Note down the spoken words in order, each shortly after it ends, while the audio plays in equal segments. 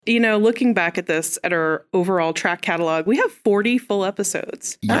Looking back at this, at our overall track catalog, we have 40 full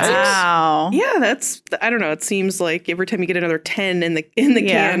episodes. Wow. Yeah, I don't know. It seems like every time you get another 10 in the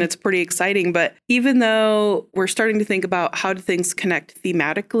can, it's pretty exciting. But even though we're starting to think about how do things connect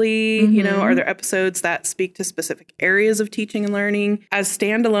thematically, are there episodes that speak to specific areas of teaching and learning? As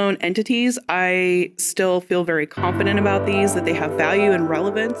standalone entities, I still feel very confident about these, that they have value and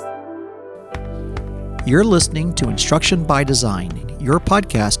relevance. You're listening to Instruction by Design, your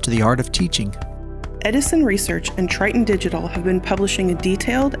podcast to the art of teaching. Edison Research and Triton Digital have been publishing a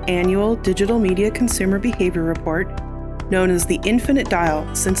detailed annual digital media consumer behavior report known as the Infinite Dial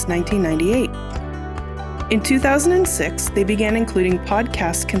since 1998. In 2006, they began including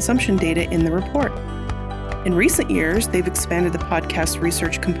podcast consumption data in the report. In recent years, they've expanded the podcast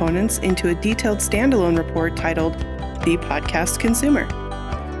research components into a detailed standalone report titled The Podcast Consumer.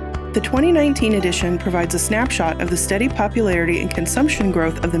 The 2019 edition provides a snapshot of the steady popularity and consumption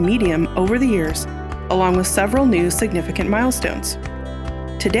growth of the medium over the years, along with several new significant milestones.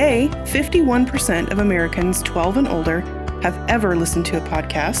 Today, 51% of Americans 12 and older have ever listened to a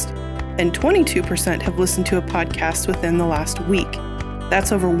podcast, and 22% have listened to a podcast within the last week.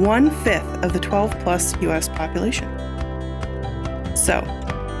 That's over 1/5 of the 12-plus U.S. population. So,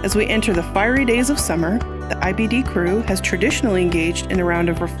 as we enter the fiery days of summer, the IBD crew has traditionally engaged in a round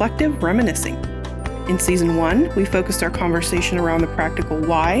of reflective reminiscing. In Season 1, we focused our conversation around the practical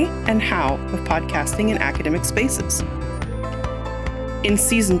why and how of podcasting in academic spaces. In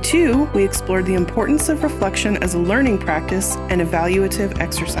Season 2, we explored the importance of reflection as a learning practice and evaluative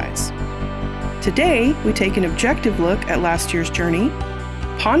exercise. Today, we take an objective look at last year's journey,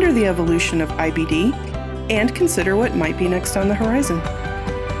 ponder the evolution of IBD, and consider what might be next on the horizon.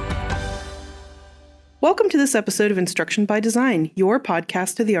 Welcome to this episode of Instruction by Design, your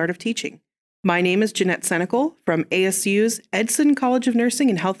podcast to the art of teaching. My name is Jeanette Senecal from ASU's Edson College of Nursing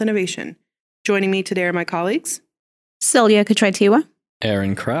and Health Innovation. Joining me today are my colleagues, Celia Katraitiwa,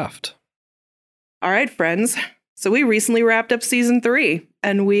 Aaron Kraft. All right, friends. So we recently wrapped up Season 3,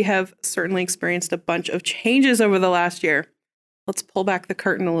 and we have certainly experienced a bunch of changes over the last year. Let's pull back the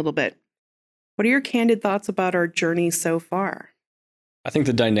curtain a little bit. What are your candid thoughts about our journey so far? I think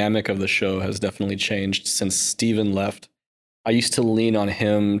the dynamic of the show has definitely changed since Steven left. I used to lean on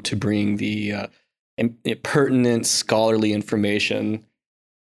him to bring the pertinent scholarly information.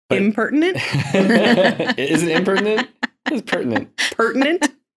 Impertinent? Is it impertinent? It's pertinent. Pertinent?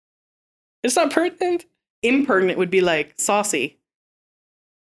 It's not pertinent? Impertinent would be like saucy.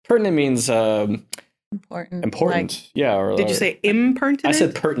 Pertinent means important. Important. Like, did you say impertinent? I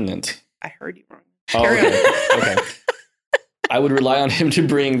said pertinent. I heard you wrong. Oh, okay. Okay. I would rely on him to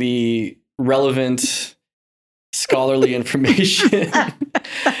bring the relevant scholarly information.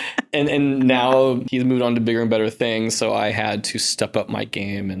 and now he's moved on to bigger and better things, so I had to step up my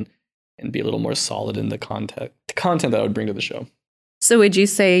game and be a little more solid in the content that I would bring to the show. So would you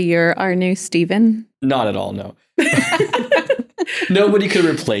say you're our new Steven? Not at all, no. Nobody could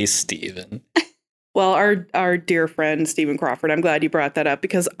replace Steven. Well, our dear friend, Stephen Crawford, I'm glad you brought that up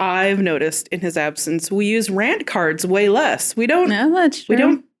because I've noticed in his absence, we use rant cards way less. We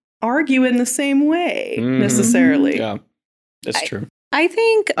don't argue in the same way necessarily. Yeah, that's true. I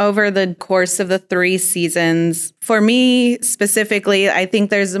think over the course of the 3 seasons, for me specifically, I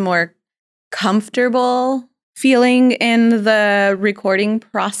think there's a more comfortable feeling in the recording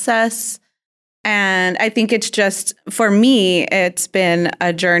process. And I think it's just, for me, it's been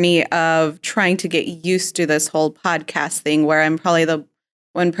a journey of trying to get used to this whole podcast thing where I'm probably the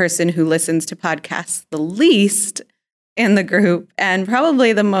one person who listens to podcasts the least in the group and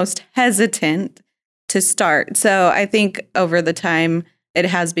probably the most hesitant to start. So I think over the time, it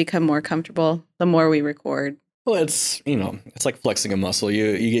has become more comfortable the more we record. Well, it's like flexing a muscle.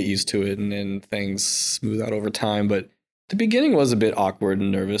 You get used to it and then things smooth out over time. But the beginning was a bit awkward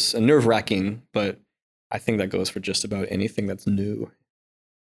and nervous and nerve-wracking, but I think that goes for just about anything that's new.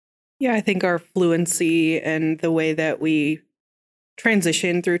 Yeah, I think our fluency and the way that we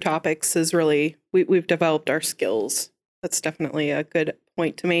transition through topics is really, we've developed our skills. That's definitely a good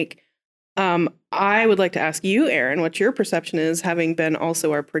point to make. I would like to ask you, Aaron, what your perception is, having been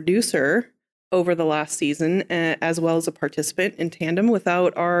also our producer over the last season, as well as a participant in tandem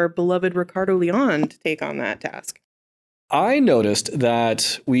without our beloved Ricardo Leon to take on that task. I noticed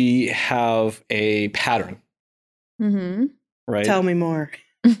that we have a pattern. Mm-hmm. Right? Tell me more.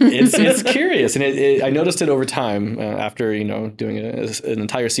 It's curious, and I noticed it over time after doing an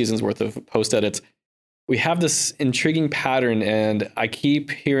entire season's worth of post edits. We have this intriguing pattern, and I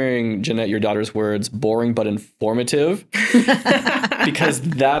keep hearing, Jeanette, your daughter's words, boring but informative, because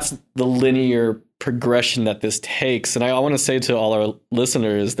that's the linear progression that this takes. And I want to say to all our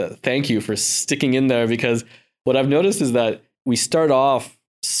listeners that thank you for sticking in there, because what I've noticed is that we start off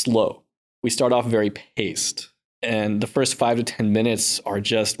slow. We start off very paced. And the first 5 to 10 minutes are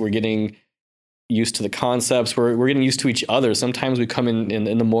just, we're getting used to the concepts. We're getting used to each other. Sometimes we come in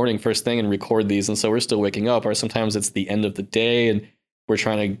the morning first thing and record these. And so we're still waking up, or sometimes it's the end of the day and we're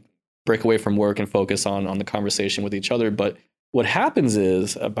trying to break away from work and focus on the conversation with each other. But what happens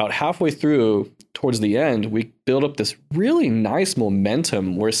is about halfway through, towards the end, we build up this really nice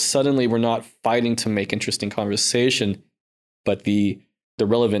momentum where suddenly we're not fighting to make interesting conversation, but the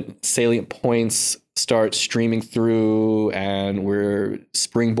relevant salient points start streaming through and we're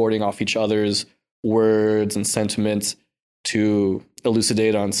springboarding off each other's words and sentiments to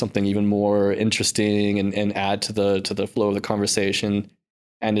elucidate on something even more interesting and add to the flow of the conversation.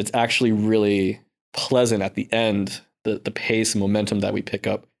 And it's actually really pleasant at the end, the pace and momentum that we pick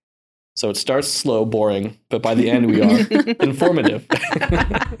up. So it starts slow, boring, but by the end we are informative.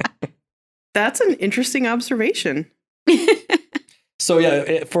 That's an interesting observation. So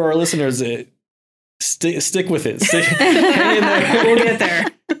yeah, for our listeners, stick with it. Hang in there. We'll get there.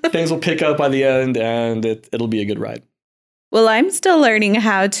 Things will pick up by the end, and it'll be a good ride. Well, I'm still learning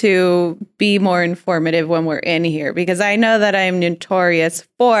how to be more informative when we're in here, because I know that I'm notorious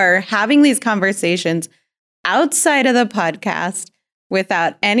for having these conversations outside of the podcast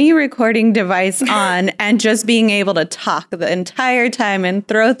without any recording device on and just being able to talk the entire time and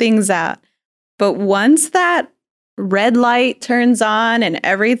throw things out. But once that red light turns on and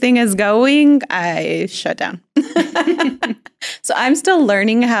everything is going, I shut down. So I'm still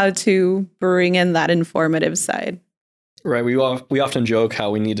learning how to bring in that informative side. Right. We often joke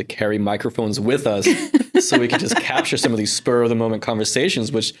how we need to carry microphones with us so we can just capture some of these spur of the moment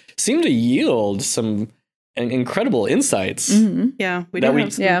conversations, which seem to yield some incredible insights. Mm-hmm. Yeah, we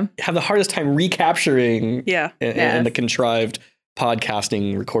have the hardest time recapturing in the contrived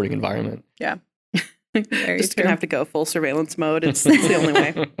podcasting recording environment. Yeah. Just going to have to go full surveillance mode. It's the only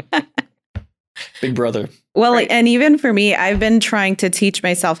way. Big brother. Well, right. And even for me, I've been trying to teach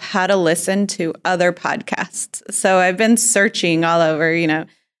myself how to listen to other podcasts. So I've been searching all over,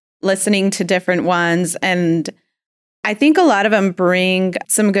 listening to different ones. And I think a lot of them bring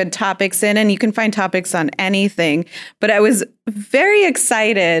some good topics in, and you can find topics on anything. But I was very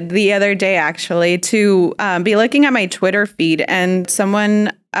excited the other day, actually, to be looking at my Twitter feed, and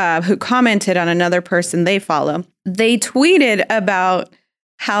someone who commented on another person they follow, they tweeted about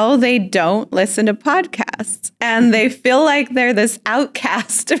how they don't listen to podcasts and they feel like they're this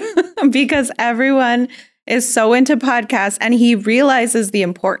outcast because everyone is so into podcasts, and he realizes the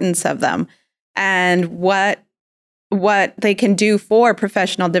importance of them and what they can do for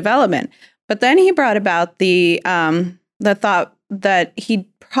professional development. But then he brought about the thought that he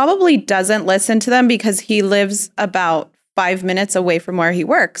probably doesn't listen to them because he lives about 5 minutes away from where he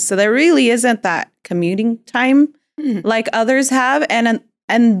works. So there really isn't that commuting time like others have.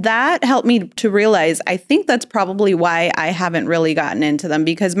 And that helped me to realize, I think that's probably why I haven't really gotten into them,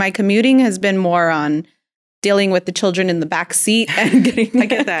 because my commuting has been more on dealing with the children in the back seat and getting, I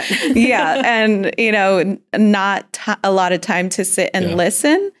get that. Yeah. And, not a lot of time to sit and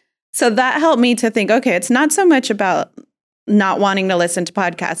listen. So that helped me to think, okay, it's not so much about not wanting to listen to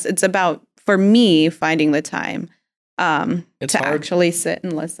podcasts. It's about, for me, finding the time to actually sit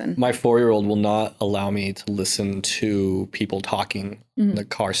and listen. My 4-year-old will not allow me to listen to people talking in the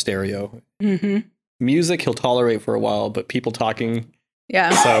car stereo. Mm-hmm. Music he'll tolerate for a while, but people talking. Yeah.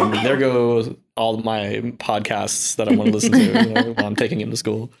 So there goes all my podcasts that I want to listen to while I'm taking him to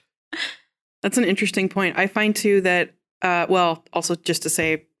school. That's an interesting point. I find too that, also just to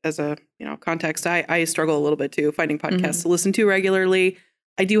say as a context, I struggle a little bit too finding podcasts to listen to regularly.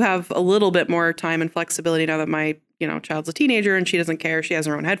 I do have a little bit more time and flexibility now that my child's a teenager and she doesn't care. She has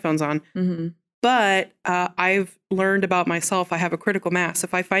her own headphones on. Mm-hmm. But I've learned about myself. I have a critical mass.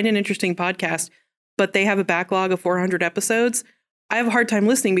 If I find an interesting podcast, but they have a backlog of 400 episodes, I have a hard time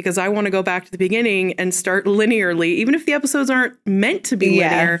listening because I want to go back to the beginning and start linearly, even if the episodes aren't meant to be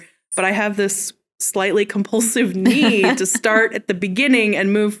linear. But I have this slightly compulsive need to start at the beginning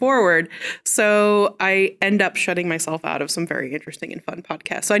and move forward. So I end up shutting myself out of some very interesting and fun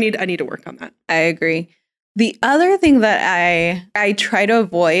podcasts. So I need to work on that. I agree. The other thing that I try to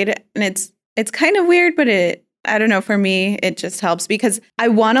avoid, and it's kind of weird, but I don't know, for me, it just helps because I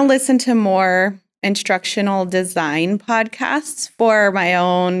want to listen to more instructional design podcasts for my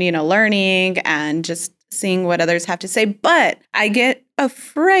own, learning and just seeing what others have to say. But I get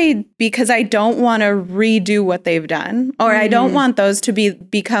afraid because I don't want to redo what they've done, or I don't want those to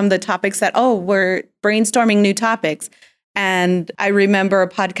become the topics that, we're brainstorming new topics. And I remember a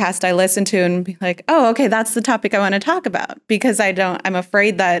podcast I listened to and be like, oh, okay, that's the topic I want to talk about, because I'm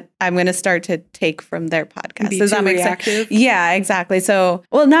afraid that I'm going to start to take from their podcast. Does that make sense? Yeah, exactly. So,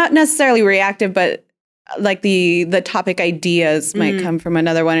 well, not necessarily reactive, but like the topic ideas might come from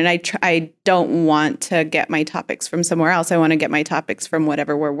another one. And I don't want to get my topics from somewhere else. I want to get my topics from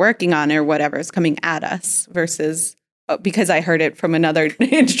whatever we're working on or whatever is coming at us versus because I heard it from another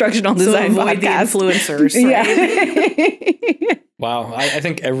instructional design avoid podcast. The influencers, right? Yeah. Wow. I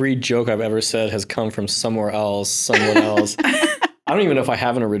think every joke I've ever said has come from somewhere else, someone else. I don't even know if I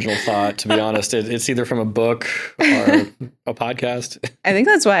have an original thought, to be honest. It's either from a book or a podcast. I think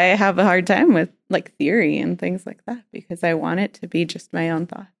that's why I have a hard time with like theory and things like that, because I want it to be just my own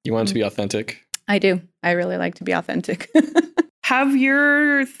thought. You want it to be authentic? I do. I really like to be authentic. Have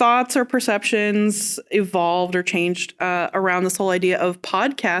your thoughts or perceptions evolved or changed around this whole idea of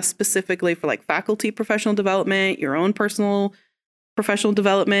podcasts specifically for like faculty professional development, your own personal professional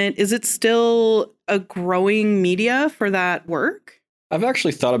development? Is it still a growing media for that work? I've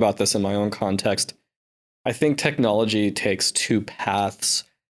actually thought about this in my own context. I think technology takes two paths.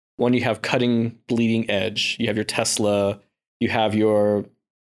 One, you have cutting, bleeding edge. You have your Tesla. You have your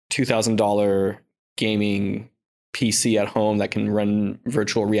 $2,000 gaming PC at home that can run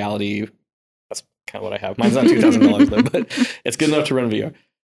virtual reality. That's kind of what I have. Mine's not $2,000 though, but it's good enough to run VR.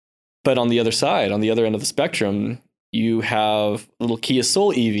 But on the other side, on the other end of the spectrum, you have a little Kia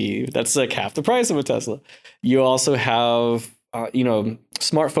Soul EV. That's like half the price of a Tesla. You also have,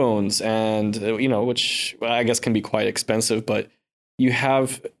 smartphones and, which I guess can be quite expensive, but you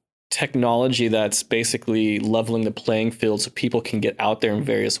have technology that's basically leveling the playing field so people can get out there in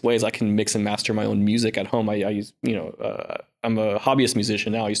various ways. I can mix and master my own music at home. I use, I'm a hobbyist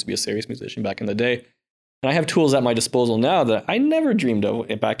musician now. I used to be a serious musician back in the day. And I have tools at my disposal now that I never dreamed of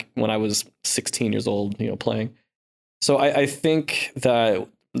back when I was 16 years old, playing. So I think that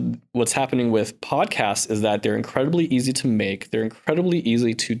what's happening with podcasts is that they're incredibly easy to make, they're incredibly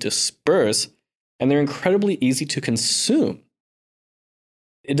easy to disperse, and they're incredibly easy to consume.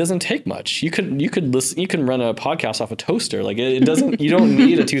 It doesn't take much. You could listen. You can run a podcast off a toaster. Like it doesn't. You don't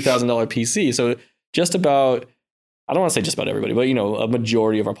need a $2,000 PC. So just about, I don't want to say just about everybody, but a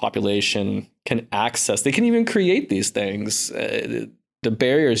majority of our population can access. They can even create these things. The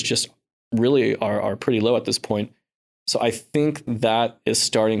barriers just really are pretty low at this point. So I think that is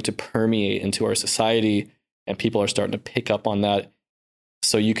starting to permeate into our society, and people are starting to pick up on that.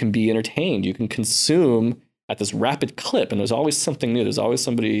 So you can be entertained. You can consume at this rapid clip, and there's always something new. There's always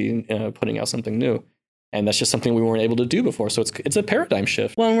somebody putting out something new, and that's just something we weren't able to do before. So it's a paradigm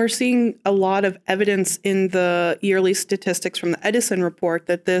shift. Well, and we're seeing a lot of evidence in the yearly statistics from the Edison report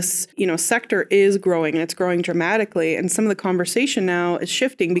that this, sector is growing, and it's growing dramatically. And some of the conversation now is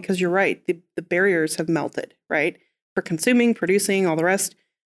shifting because you're right, the barriers have melted, right, for consuming, producing, all the rest.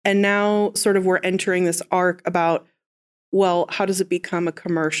 And now sort of we're entering this arc about, well, how does it become a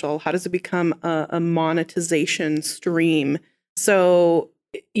commercial? How does it become a monetization stream? So,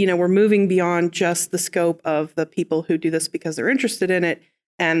 we're moving beyond just the scope of the people who do this because they're interested in it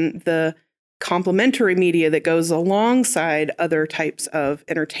and the complementary media that goes alongside other types of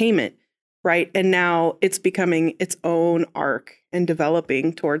entertainment, right? And now it's becoming its own arc and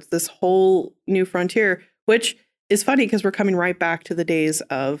developing towards this whole new frontier, which is funny because we're coming right back to the days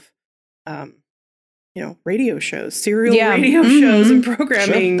of radio shows, serial radio shows and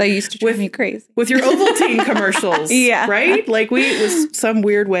programming. They used to drive me crazy. With your Ovaltine commercials, right? Like it was some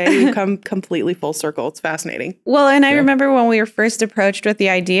weird way we've come completely full circle. It's fascinating. Well, and I remember when we were first approached with the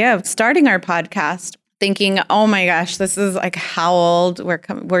idea of starting our podcast, thinking, oh my gosh, this is like how old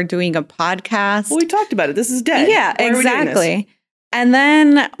we're doing a podcast. Well, we talked about it. This is dead. Yeah, exactly. And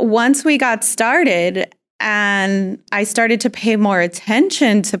then once we got started, and I started to pay more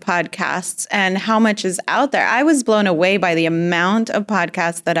attention to podcasts and how much is out there, I was blown away by the amount of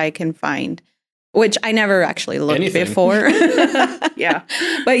podcasts that I can find, which I never actually looked before. Yeah.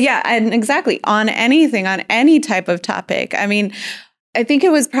 But yeah, and exactly on anything, on any type of topic. I mean, I think it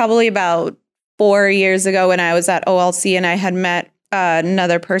was probably about 4 years ago when I was at OLC and I had met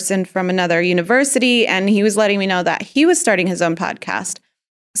another person from another university, and he was letting me know that he was starting his own podcast.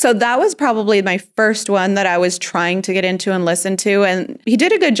 So that was probably my first one that I was trying to get into and listen to. And he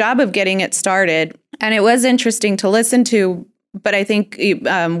did a good job of getting it started. And it was interesting to listen to, but I think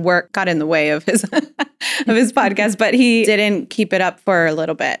work got in the way of his of his podcast, but he didn't keep it up for a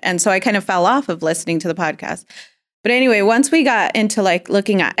little bit. And so I kind of fell off of listening to the podcast. But anyway, once we got into like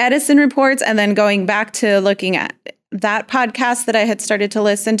looking at Edison reports and then going back to looking at that podcast that I had started to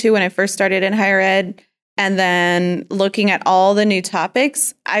listen to when I first started in higher ed, and then looking at all the new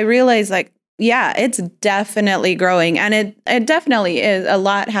topics, I realized like yeah, it's definitely growing. And it definitely is. A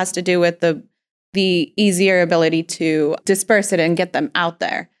lot has to do with the easier ability to disperse it and get them out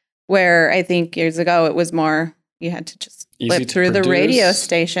there. Where I think years ago it was more, you had to just flip through the radio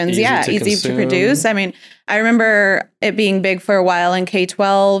stations. Easy to produce. I mean, I remember it being big for a while in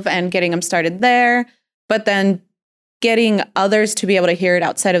K-12 and getting them started there. But then getting others to be able to hear it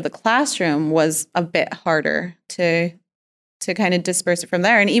outside of the classroom was a bit harder to kind of disperse it from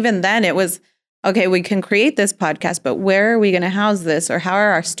there. And even then it was, okay, we can create this podcast, but where are we going to house this? Or how are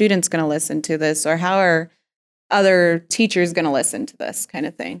our students going to listen to this? Or how are other teachers going to listen to this kind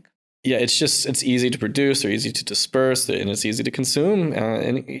of thing? Yeah, it's easy to produce, or easy to disperse, and it's easy to consume.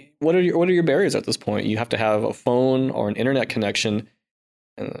 And what are your barriers at this point? You have to have a phone or an internet connection,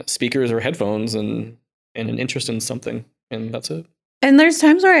 speakers or headphones, and an interest in something, and that's it. And there's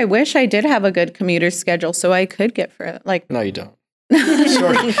times where I wish I did have a good commuter schedule so I could get for it. Like, no, you don't.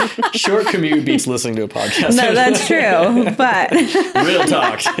 Short commute beats listening to a podcast. No, that's true. But real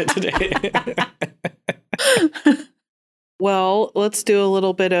talk today. Well, let's do a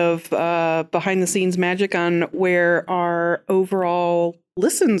little bit of behind the scenes magic on where our overall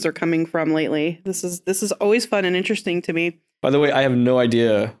listens are coming from lately. This is always fun and interesting to me. By the way, I have no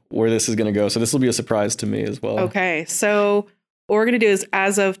idea where this is going to go, so this will be a surprise to me as well. Okay, so what we're going to do is,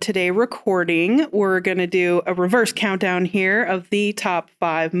 as of today recording, we're going to do a reverse countdown here of the top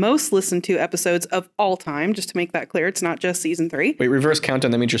 5 most listened to episodes of all time, just to make that clear. It's not just season 3. Wait, reverse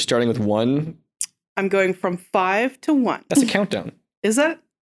countdown, that means you're starting with 1? I'm going from 5 to 1. That's a countdown. Is that?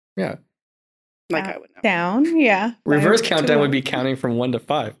 Yeah. Like I would know. Down, yeah. Reverse countdown would be counting from 1 to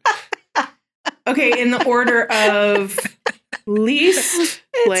 5. Okay, in the order of least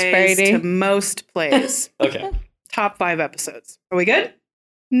plays to most plays. Okay. Top 5 episodes. Are we good?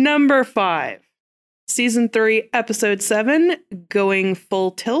 Number 5. Season 3, episode 7, Going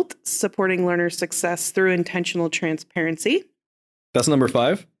Full Tilt, Supporting Learner Success Through Intentional Transparency. That's number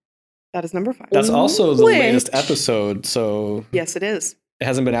 5? That is number 5. That's also the latest episode, so... Yes, it is. It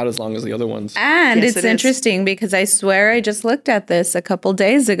hasn't been out as long as the other ones. And yes, it's interesting because I swear I just looked at this a couple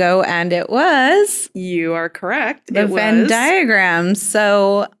days ago and it was... You are correct. The Venn diagram.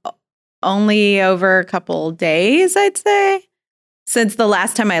 So only over a couple days, I'd say, since the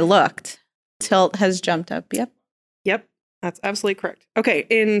last time I looked. Tilt has jumped up. Yep. That's absolutely correct. Okay,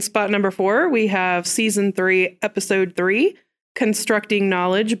 in spot number 4, we have season 3, episode 3, Constructing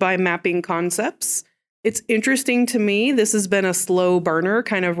Knowledge by Mapping Concepts. It's interesting to me. This has been a slow burner,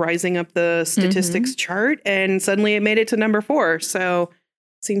 kind of rising up the statistics chart, and suddenly it made it to number 4. So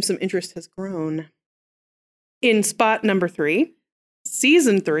it seems some interest has grown. In spot number 3,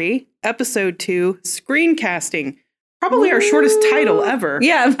 season 3, episode 2, Screencasting. Probably our shortest title ever.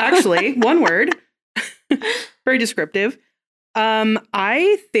 Yeah. Actually, one word. Very descriptive.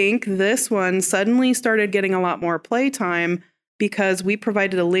 I think this one suddenly started getting a lot more playtime because we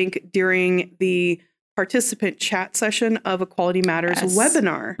provided a link during the participant chat session of Equality Matters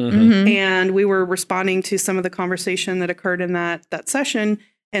webinar. And we were responding to some of the conversation that occurred in that session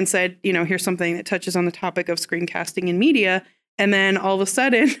and said, here's something that touches on the topic of screencasting in media. And then all of a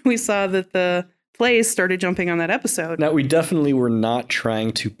sudden we saw that the plays started jumping on that episode. Now, we definitely were not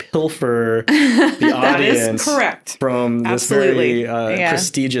trying to pilfer the audience that is correct. From this very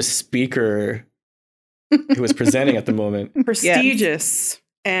prestigious speaker who is presenting at the moment. Prestigious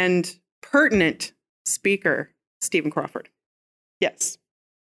and pertinent speaker, Stephen Crawford. Yes.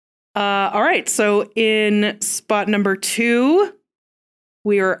 All right. So in spot number 2,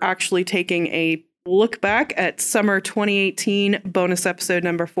 we are actually taking a look back at summer 2018 bonus episode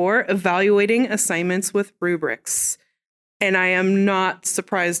number 4, Evaluating Assignments with Rubrics. And I am not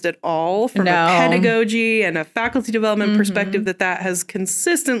surprised at all from a pedagogy and a faculty development perspective that has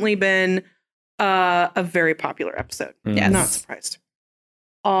consistently been a very popular episode. Yes. Not surprised.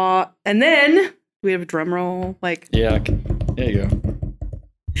 And then we have a drum roll. Yeah, there you go.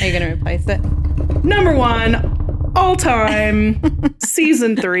 Are you going to replace it? Number 1, all time,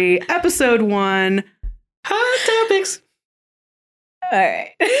 season 3, episode 1, Hot Topics. All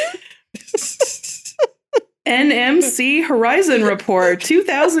right. NMC Horizon Report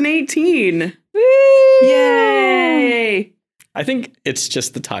 2018. Woo! Yay! I think it's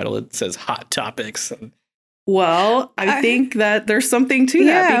just the title. It says Hot Topics. Well, I think that there's something to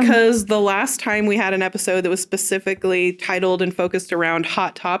that because the last time we had an episode that was specifically titled and focused around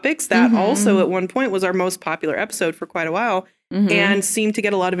hot topics, that also at one point was our most popular episode for quite a while and seemed to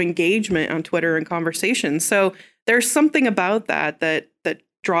get a lot of engagement on Twitter and conversations. So there's something about that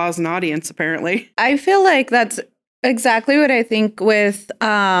draws an audience, apparently. I feel like that's exactly what I think with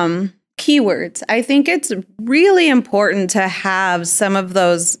Keywords. I think it's really important to have some of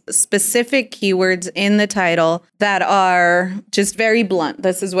those specific keywords in the title that are just very blunt.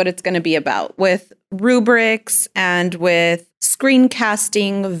 This is what it's going to be about, with rubrics and with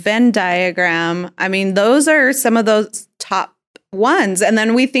screencasting, Venn diagram. I mean, those are some of those top ones. And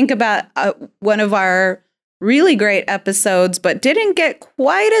then we think about one of our really great episodes, but didn't get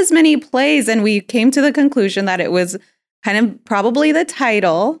quite as many plays. And we came to the conclusion that it was kind of probably the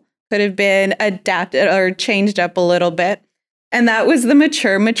title could have been adapted or changed up a little bit. And that was The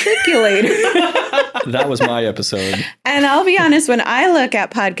Mature Matriculator. That was my episode. And I'll be honest, when I look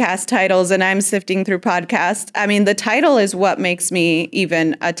at podcast titles and I'm sifting through podcasts, I mean, the title is what makes me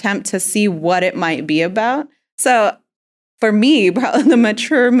even attempt to see what it might be about. So for me, probably The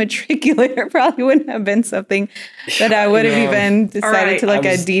Mature Matriculator probably wouldn't have been something that I would have even decided to look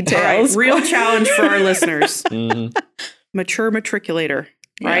at details. Real challenge for our listeners. Mhm. Mature Matriculator.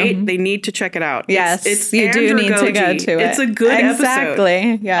 Right? Yeah. They need to check it out. Yes, it's you do need to go to it. It's a good episode.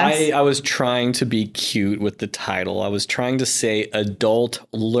 Exactly. Yes. I was trying to be cute with the title. I was trying to say adult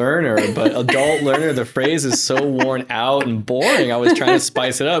learner, but adult learner, the phrase is so worn out and boring. I was trying to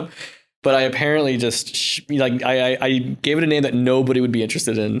spice it up, but I apparently just I gave it a name that nobody would be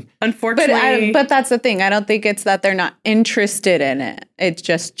interested in. Unfortunately. But that's the thing. I don't think it's that they're not interested in it. It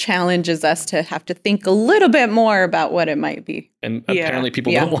just challenges us to have to think a little bit more about what it might be. And apparently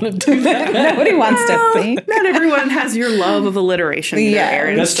people don't want to do that. Nobody wants to think. Not everyone has your love of alliteration.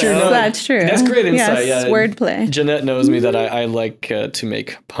 Aaron. That's true. So. That's true. That's great insight. Yes, Yeah, wordplay. Jeanette knows me that I like to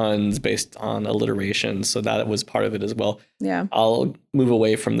make puns based on alliteration, so that was part of it as well. Yeah. I'll move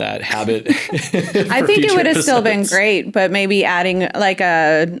away from that habit. I think it would have still been great, but maybe adding like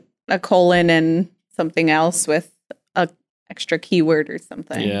a colon and something else with a extra keyword or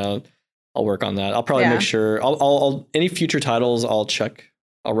something. Yeah, I'll work on that. I'll probably make sure. I'll any future titles I'll check.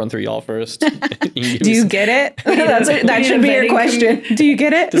 I'll run through y'all first. Do you get it? That should be your question. Do you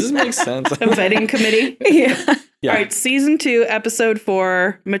get it? Does this make sense? A vetting committee. Yeah. Yeah. All right, season 2, episode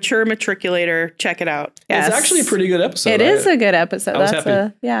 4, Mature Matriculator. Check it out. Yes. It's actually a pretty good episode. It is a good episode. I was That's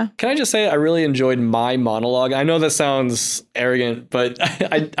happy. yeah. Can I just say I really enjoyed my monologue? I know that sounds arrogant, but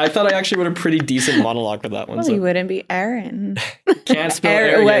I thought I actually wrote a pretty decent monologue for that one. Well, So you wouldn't be Aaron. can't spell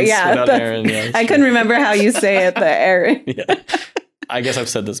arrogance without Aaron. Yeah, I couldn't remember how you say it, the Aaron. Yeah. I guess I've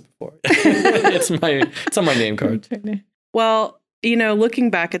said this before. It's on my name card. Well, looking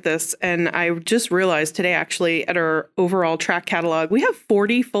back at this, and I just realized today, actually, at our overall track catalog, we have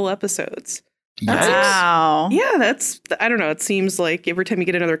 40 full episodes. Wow. Yeah, I don't know. It seems like every time you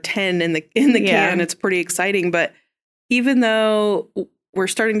get another 10 in the can, it's pretty exciting. But even though we're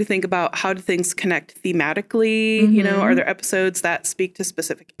starting to think about how do things connect thematically, are there episodes that speak to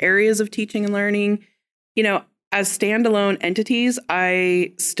specific areas of teaching and learning? As standalone entities,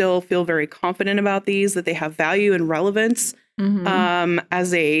 I still feel very confident about these, that they have value and relevance.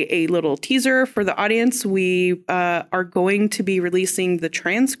 As a little teaser for the audience, we are going to be releasing the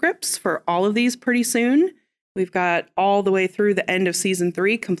transcripts for all of these pretty soon. We've got all the way through the end of season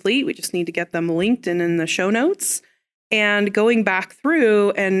 3 complete. We just need to get them linked and in the show notes. And going back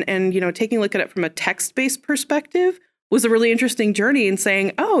through and taking a look at it from a text-based perspective was a really interesting journey in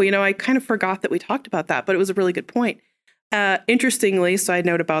saying, I kind of forgot that we talked about that, but it was a really good point. Interestingly, side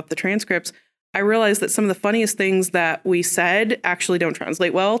note about the transcripts, I realized that some of the funniest things that we said actually don't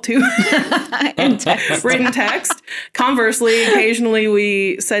translate well to written text. Conversely, occasionally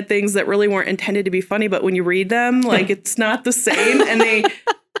we said things that really weren't intended to be funny, but when you read them, it's not the same, and they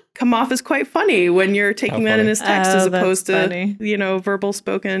come off as quite funny when you're taking that in as text as opposed to verbal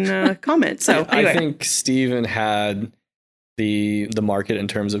spoken comment. So anyway. I think Steven had the market in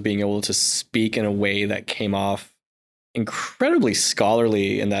terms of being able to speak in a way that came off incredibly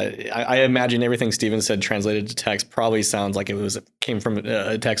scholarly, and that I imagine everything Steven said translated to text probably sounds like it came from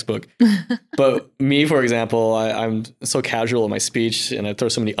a textbook. But me, for example, I'm so casual in my speech, and I throw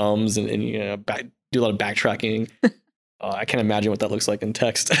so many ums and do a lot of backtracking. I can't imagine what that looks like in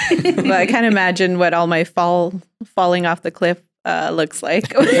text. But I can't imagine what all my falling off the cliff looks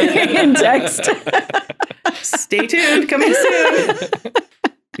like in text. Stay tuned, coming soon.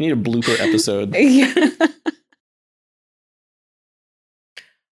 We need a blooper episode. Yeah.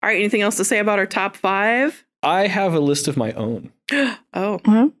 All right, anything else to say about our top 5? I have a list of my own. Do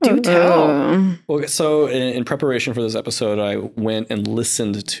tell. Well, so in preparation for this episode, I went and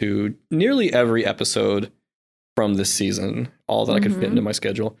listened to nearly every episode from this season, all that I could fit into my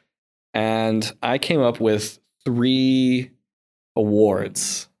schedule. And I came up with 3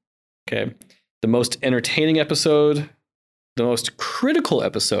 awards. Okay. The most entertaining episode, the most critical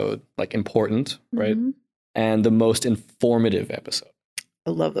episode, like important, right? And the most informative episode.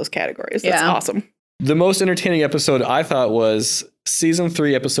 I love those categories. That's Yeah. awesome. The most entertaining episode I thought was season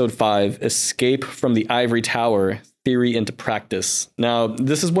 3, episode 5, Escape from the Ivory Tower, Theory into Practice. Now,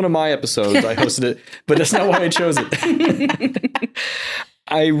 this is one of my episodes. I hosted it, but that's not why I chose it.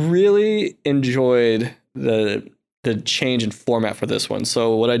 I really enjoyed the change in format for this one.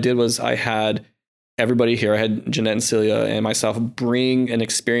 So what I did was I had everybody here. I had Jeanette and Celia and myself bring an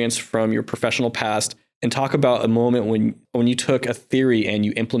experience from your professional past and talk about a moment when you took a theory and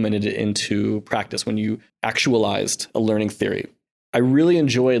you implemented it into practice, when you actualized a learning theory. I really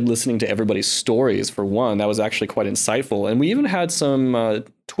enjoyed listening to everybody's stories, for one. That was actually quite insightful. And we even had some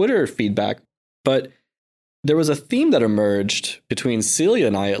Twitter feedback. But there was a theme that emerged between Celia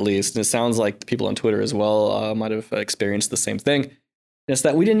and I, at least, and it sounds like the people on Twitter as well might have experienced the same thing. And it's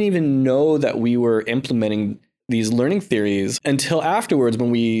that we didn't even know that we were implementing these learning theories until afterwards,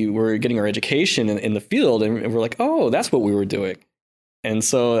 when we were getting our education in the field, and we're like, oh, that's what we were doing. And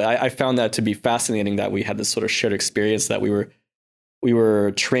so I found that to be fascinating, that we had this sort of shared experience, that we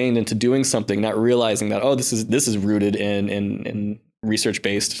were trained into doing something, not realizing that, oh, this is rooted in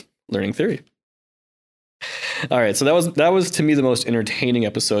research-based learning theory. All right, so that was to me the most entertaining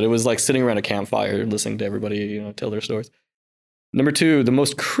episode. It was like sitting around a campfire listening to everybody, tell their stories. Number 2, the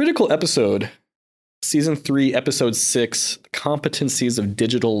most critical episode, season 3, episode 6, Competencies of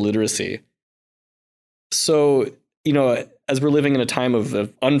Digital Literacy. So, as we're living in a time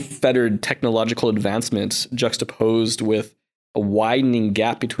of unfettered technological advancement juxtaposed with a widening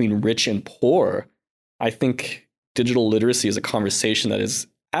gap between rich and poor, I think digital literacy is a conversation that is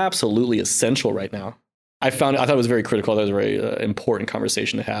absolutely essential right now. I thought it was very critical. That was a very important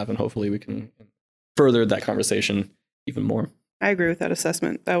conversation to have, and hopefully we can further that conversation even more. I agree with that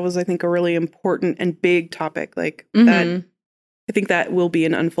assessment. That was, I think, a really important and big topic. Like that, I think that will be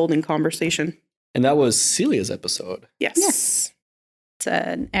an unfolding conversation. And that was Celia's episode. Yes. It's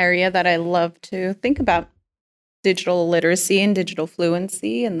an area that I love to think about. Digital literacy and digital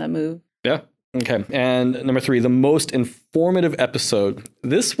fluency and the move. Yeah. Okay. And number 3, the most informative episode.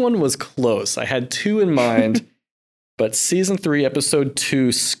 This one was close. I had 2 in mind, but season 3, episode 2,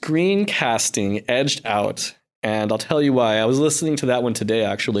 Screencasting, edged out. And I'll tell you why. I was listening to that one today,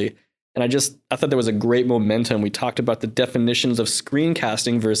 actually, and I thought there was a great momentum. We talked about the definitions of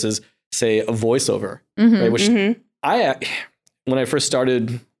screencasting versus, say, a voiceover, right? Which when I first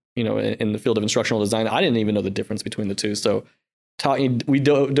started, in the field of instructional design, I didn't even know the difference between the two. So we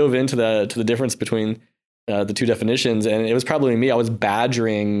dove into the difference between the two definitions, and it was probably me. I was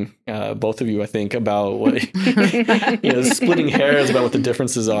badgering both of you, I think, about what, splitting hairs about what the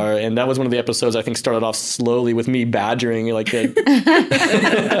differences are. And that was one of the episodes I think started off slowly with me badgering, very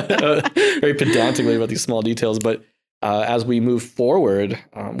pedantically about these small details. But as we move forward,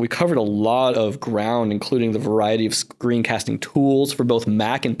 we covered a lot of ground, including the variety of screencasting tools for both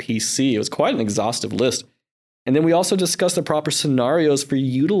Mac and PC. It was quite an exhaustive list. And then we also discussed the proper scenarios for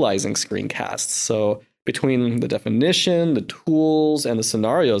utilizing screencasts. So between the definition, the tools, and the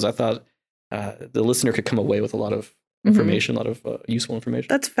scenarios, I thought the listener could come away with a lot of information, a lot of useful information.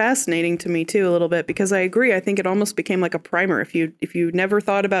 That's fascinating to me too, a little bit, because I agree. I think it almost became like a primer. If you never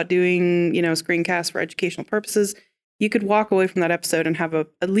thought about doing, screencasts for educational purposes, you could walk away from that episode and have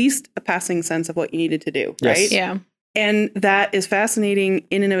at least a passing sense of what you needed to do, right? Yes. Yeah. And that is fascinating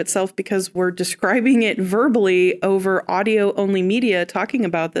in and of itself, because we're describing it verbally over audio only media, talking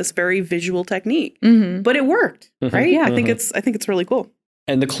about this very visual technique. But it worked, right? Yeah, I think it's really cool.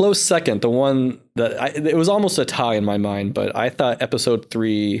 And the close second, the one that it was almost a tie in my mind, but I thought episode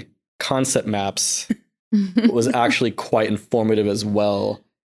 3, Concept Maps, was actually quite informative as well.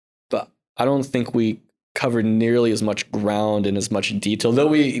 But I don't think we covered nearly as much ground in as much detail, though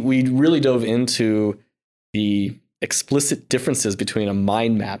we really dove into the explicit differences between a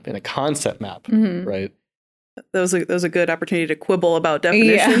mind map and a concept map, right? That was a good opportunity to quibble about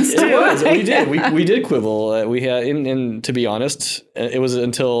definitions too. It was. We did quibble. We had, and to be honest, it was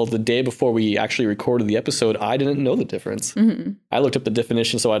until the day before we actually recorded the episode, I didn't know the difference. I looked up the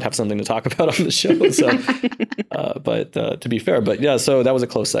definition so I'd have something to talk about on the show. So, but to be fair, so that was a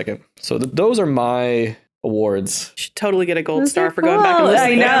close second. So those are my awards. You should totally get a gold Those star are for going back and cool.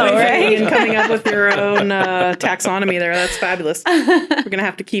 listening. I know, right? And coming up with your own taxonomy there. That's fabulous. We're going to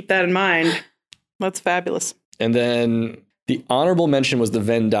have to keep that in mind. That's fabulous. And then the honorable mention was the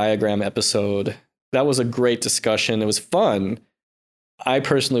Venn diagram episode. That was a great discussion. It was fun. I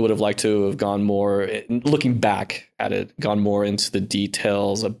personally would have liked to have gone more, looking back at it, gone more into the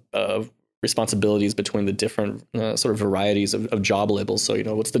details of responsibilities between the different sort of varieties of job labels. So,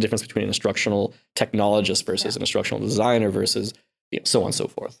 what's the difference between an instructional technologist versus an instructional designer versus so on and so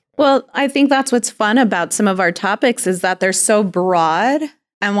forth. Well, I think that's what's fun about some of our topics is that they're so broad.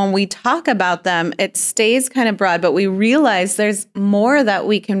 And when we talk about them, it stays kind of broad, but we realize there's more that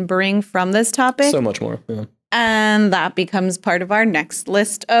we can bring from this topic. So much more. Yeah. And that becomes part of our next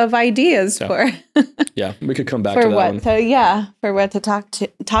list of ideas for Yeah, we could come back for to that what one. for what to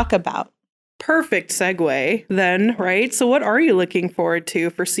talk about. Perfect segue then, right? So what are you looking forward to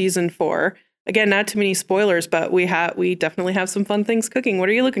for season 4? Again, not too many spoilers, but we definitely have some fun things cooking. What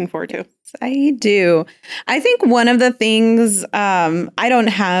are you looking forward to? I do. I think one of the things, I don't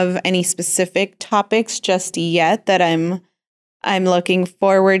have any specific topics just yet that I'm looking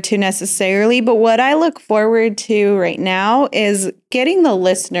forward to necessarily, but what I look forward to right now is getting the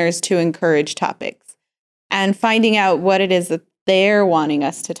listeners to encourage topics and finding out what it is that they're wanting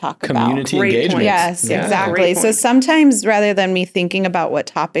us to talk about. Community Great engagement. point. Yes, Yeah, exactly. great So point. sometimes rather than me thinking about what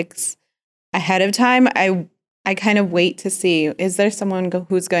topics ahead of time, I kind of wait to see, is there someone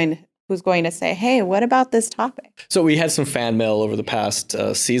who's going to say, hey, what about this topic? So we had some fan mail over the past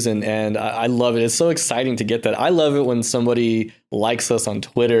season, and I love it. It's so exciting to get that. I love it when somebody likes us on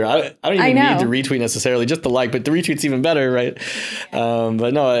Twitter. I don't even need to retweet necessarily, just the like, but the retweet's even better, right?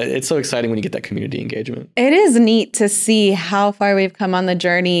 But no, it's so exciting when you get that community engagement. It is neat to see how far we've come on the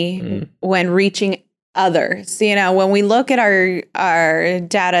journey when reaching others. You know, when we look at our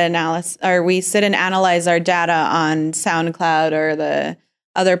data analysis, or we sit and analyze our data on SoundCloud or the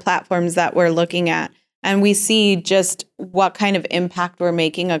other platforms that we're looking at, and we see just what kind of impact we're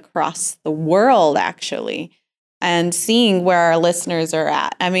making across the world, actually, and seeing where our listeners are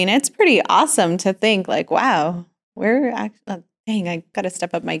at. I mean, it's pretty awesome to think like, wow, we're actually, dang, I got to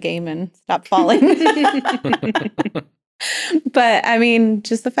step up my game and stop falling. But I mean,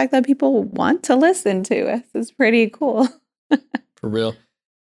 just the fact that people want to listen to us is pretty cool. For real.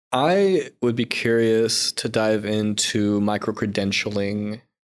 I would be curious to dive into micro-credentialing.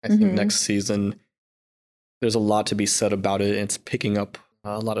 I think next season, there's a lot to be said about it. It's picking up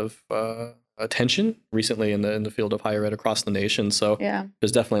a lot of attention recently in the field of higher ed across the nation. So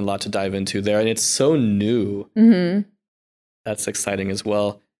there's definitely a lot to dive into there. And it's so new. That's exciting as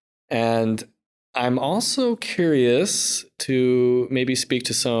well. And I'm also curious to maybe speak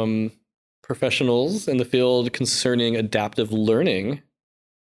to some professionals in the field concerning adaptive learning.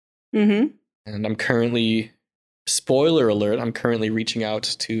 And I'm currently, spoiler alert, I'm currently reaching out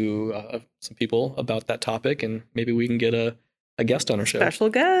to some people about that topic, and maybe we can get a guest on our show. Special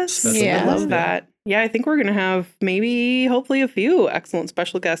guest. Yeah. I love that. Yeah, I think we're going to have hopefully a few excellent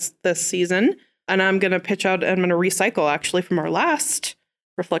special guests this season. And I'm going to pitch out, I'm going to recycle actually from our last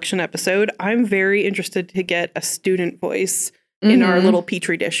reflection episode. I'm very interested to get a student voice in our little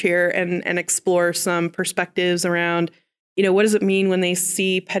petri dish here and explore some perspectives around, you know, what does it mean when they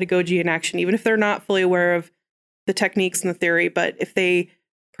see pedagogy in action, even if they're not fully aware of the techniques and the theory, but if they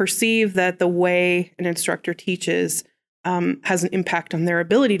perceive that the way an instructor teaches has an impact on their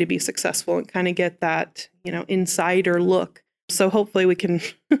ability to be successful, and kind of get that, you know, insider look. So hopefully we can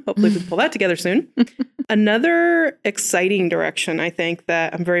pull that together soon. Another exciting direction I think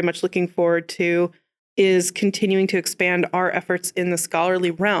that I'm very much looking forward to is continuing to expand our efforts in the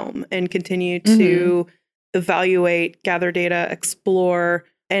scholarly realm and continue to evaluate, gather data, explore,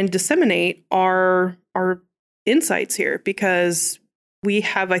 and disseminate our insights here, because we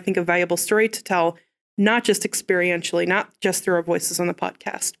have, I think, a valuable story to tell, not just experientially, not just through our voices on the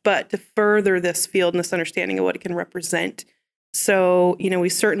podcast, but to further this field and this understanding of what it can represent. So, you know, we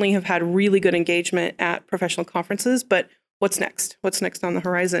certainly have had really good engagement at professional conferences, but what's next? What's next on the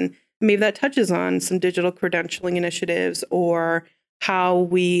horizon? Maybe that touches on some digital credentialing initiatives, or how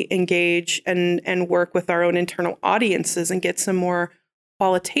we engage and work with our own internal audiences and get some more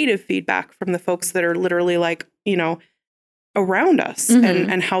qualitative feedback from the folks that are literally like, you know, around us,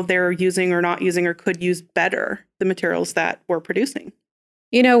 and how they're using or not using or could use better the materials that we're producing.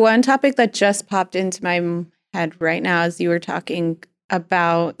 You know, one topic that just popped into my head right now as you were talking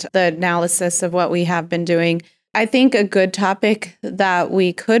about the analysis of what we have been doing, I think a good topic that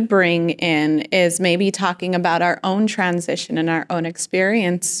we could bring in is maybe talking about our own transition and our own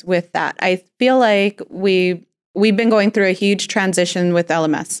experience with that. I feel like we've been going through a huge transition with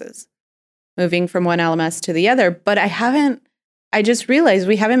LMSs, moving from one LMS to the other, but I just realized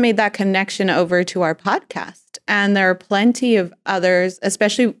we haven't made that connection over to our podcast. And there are plenty of others,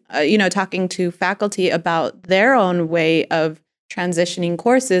 especially, talking to faculty about their own way of transitioning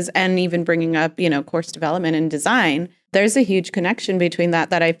courses and even bringing up, course development and design. There's a huge connection between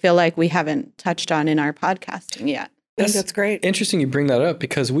that I feel like we haven't touched on in our podcasting yet. That's great. Interesting you bring that up,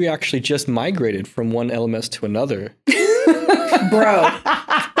 because we actually just migrated from one LMS to another. Bro.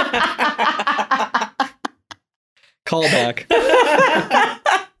 Call back. What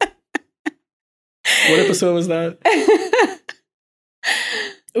episode was that?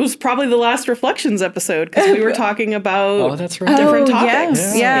 It was probably the last Reflections episode because we were talking about Oh, that's right. different Oh, topics.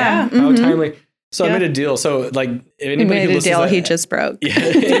 yes, yeah. How Mhm. timely. So Yeah. I made a deal. So like if He anybody made who a listens deal to he that, just broke. yeah,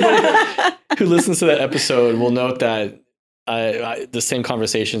 anybody who listens to that episode will note that the same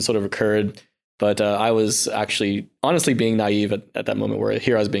conversation sort of occurred, but I was actually honestly being naive at that moment where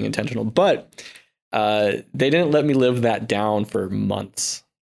here I was being intentional. But they didn't let me live that down for months.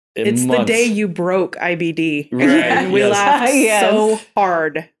 It's the day you broke IBD. Right, And we yes. laughed Yes. so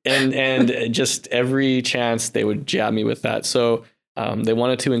hard. and just every chance they would jab me with that. So they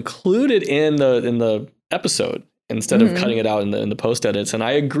wanted to include it in the episode instead of Mhm. cutting it out in the post edits, and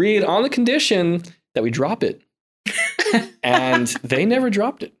I agreed on the condition that we drop it. And they never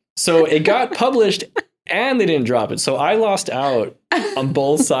dropped it, so it got published, and they didn't drop it. So I lost out on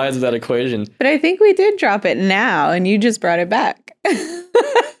both sides of that equation. But I think we did drop it now, and you just brought it back.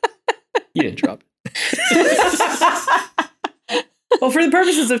 You didn't drop it. Well, for the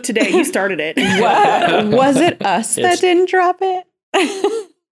purposes of today, you started it. What? Was it us that It's- didn't drop it?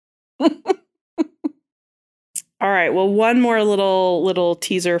 All right. Well, one more little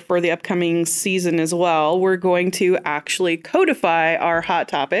teaser for the upcoming season as well. We're going to actually codify our hot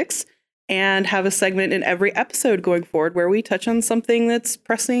topics and have a segment in every episode going forward where we touch on something that's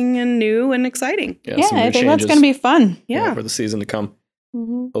pressing and new and exciting. Yeah, some I new think that's changes, going to be fun. Yeah. for the season to come.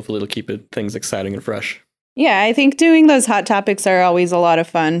 Hopefully, it'll keep things exciting and fresh. Yeah, I think doing those hot topics are always a lot of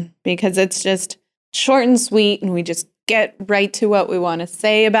fun because it's just short and sweet and we just get right to what we want to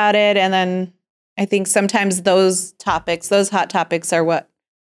say about it. And then I think sometimes those hot topics are what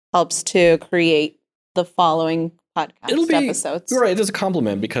helps to create the following podcast episodes. Right, it's a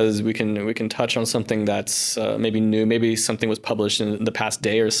compliment because we can touch on something that's maybe new, maybe something was published in the past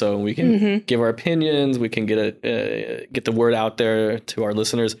day or so, and we can give our opinions. We can get the word out there to our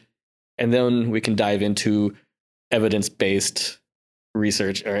listeners, and then we can dive into evidence-based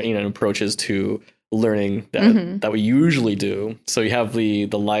research or approaches to learning that we usually do. So you have the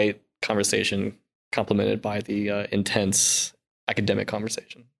light conversation complemented by the intense academic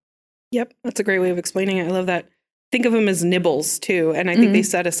conversation. Yep. That's a great way of explaining it. I love that. Think of them as nibbles too. And I think they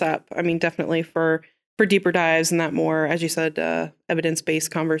set us up, I mean, definitely for deeper dives and that more, as you said,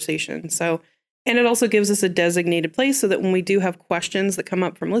 evidence-based conversation. So, and it also gives us a designated place so that when we do have questions that come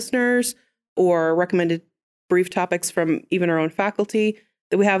up from listeners or recommended brief topics from even our own faculty,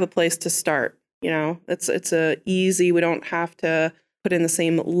 that we have a place to start. It's a easy, we don't have to put in the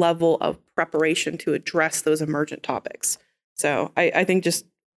same level of preparation to address those emergent topics. So I think just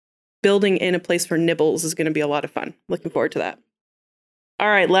building in a place for nibbles is going to be a lot of fun. Looking forward to that. All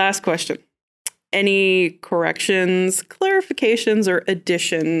right, last question. Any corrections, clarifications, or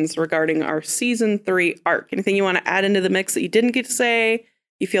additions regarding our season 3 arc? Anything you want to add into the mix that you didn't get to say?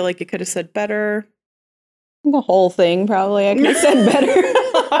 You feel like you could have said better? The whole thing, probably. I could have said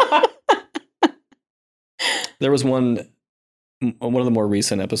better. There was one of the more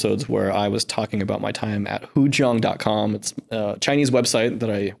recent episodes where I was talking about my time at hujiang.com. It's a Chinese website that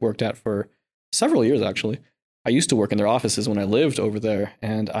I worked at for several years, actually. I used to work in their offices when I lived over there,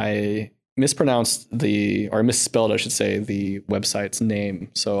 and I misspelled, I should say, the website's name.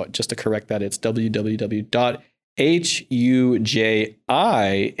 So just to correct that, it's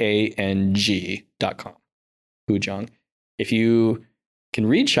www.hujiang.com. Hujiang. If you can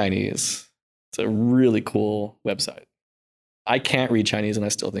read Chinese, it's a really cool website. I can't read Chinese, and I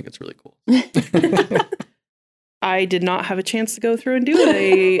still think it's really cool. I did not have a chance to go through and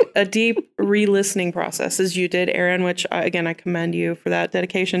do a deep re-listening process as you did, Aaron, which, again, I commend you for that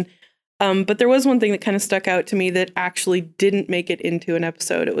dedication. But there was one thing that kind of stuck out to me that actually didn't make it into an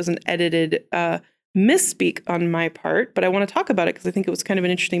episode. It was an edited misspeak on my part, but I want to talk about it because I think it was kind of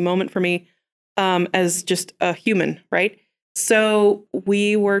an interesting moment for me as just a human, right? So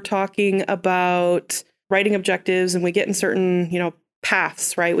we were talking about writing objectives, and we get in certain,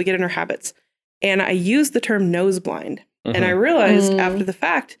 paths, right? We get in our habits. And I used the term nose blind. And I realized after the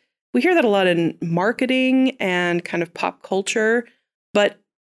fact, we hear that a lot in marketing and kind of pop culture, but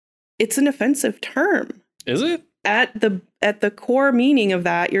it's an offensive term. Is it? At the core meaning of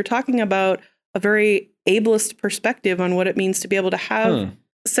that, you're talking about a very ableist perspective on what it means to be able to have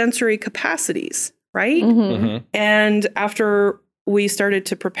sensory capacities, right? And after we started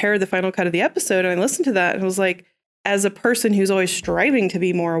to prepare the final cut of the episode, and I listened to that and I was like, as a person who's always striving to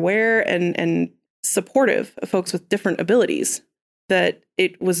be more aware and supportive of folks with different abilities, that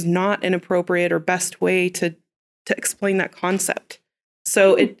it was not an appropriate or best way to explain that concept.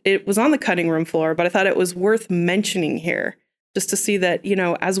 So it was on the cutting room floor, but I thought it was worth mentioning here just to see that,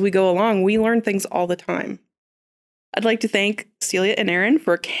 as we go along, we learn things all the time. I'd like to thank Celia and Aaron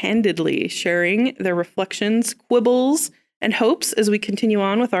for candidly sharing their reflections, quibbles, and hopes as we continue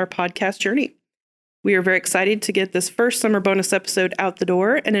on with our podcast journey. We are very excited to get this first summer bonus episode out the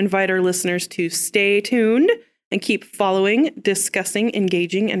door and invite our listeners to stay tuned and keep following, discussing,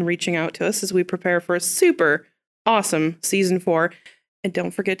 engaging, and reaching out to us as we prepare for a super awesome season 4. And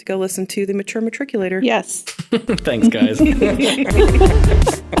don't forget to go listen to The Mature Matriculator. Yes. Thanks, guys.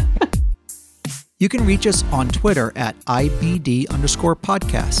 You can reach us on Twitter at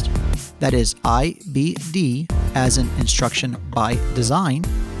IBD_podcast. That is IBD as in instruction by design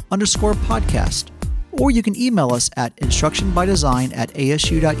 _podcast. Or you can email us at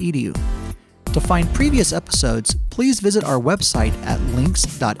instructionbydesign@asu.edu. To find previous episodes, please visit our website at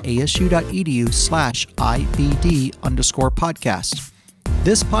links.asu.edu/IBD_podcast.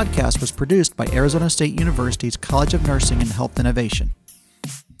 This podcast was produced by Arizona State University's College of Nursing and Health Innovation.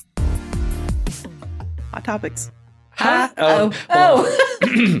 Hot topics. Hot topics.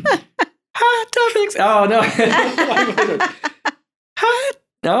 Oh, no. Hot.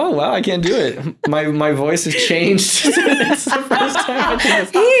 Oh, wow. I can't do it. My voice has changed. It's the first time I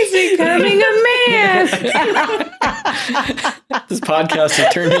think He's becoming a man. this podcast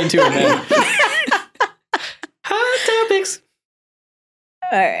has turned me into a man. Hot topics.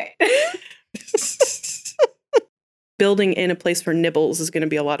 All right. Building in a place for nibbles is going to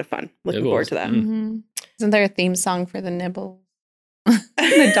be a lot of fun. Looking forward to that. Mm-hmm. Isn't there a theme song for the nibbles?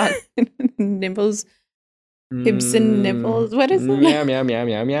 The dog nibbles. Hips and nipples. What is it? Meow, meow, meow,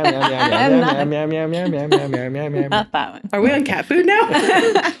 meow, meow, meow, meow, meow, meow, meow, meow, meow, meow, meow, meow, meow. Not that one. Are we on cat food now?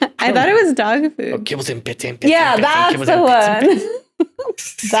 I thought it was dog food. Oh, kibbles and bits and Yeah, that's the one.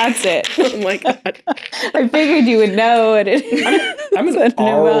 That's it. Oh my God. I figured you would know what it is. I'm an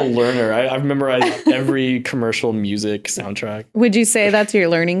oral learner. I've memorized every commercial music soundtrack. Would you say that's your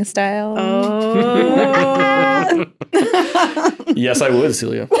learning style? Oh. Yes, I would,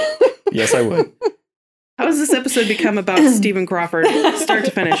 Celia. Yes, I would. How has this episode become about Stephen Crawford, start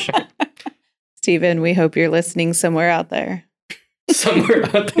to finish? Stephen, we hope you're listening somewhere out there. Somewhere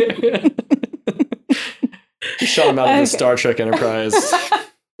out there. You shot him out of the Star Trek Enterprise.